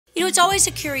You know, it's always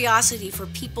a curiosity for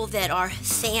people that are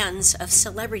fans of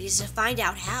celebrities to find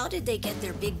out how did they get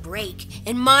their big break.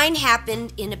 And mine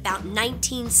happened in about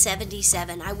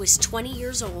 1977. I was 20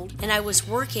 years old and I was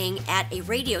working at a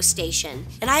radio station.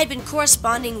 And I had been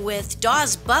corresponding with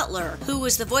Daws Butler, who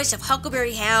was the voice of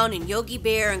Huckleberry Hound and Yogi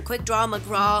Bear and Quick Draw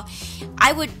McGraw.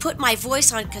 I would put my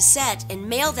voice on cassette and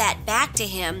mail that back to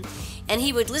him, and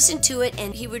he would listen to it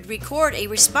and he would record a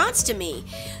response to me.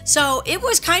 So it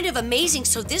was kind of amazing.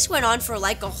 So this went on for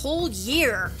like a whole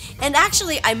year. And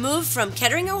actually I moved from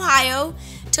Kettering, Ohio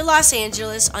to Los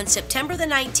Angeles on September the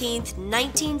 19th,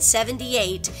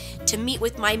 1978 to meet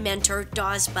with my mentor,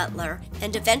 Daws Butler.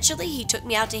 And eventually he took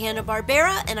me out to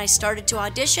Hanna-Barbera and I started to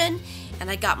audition, and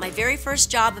I got my very first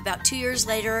job about 2 years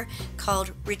later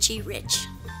called Richie Rich.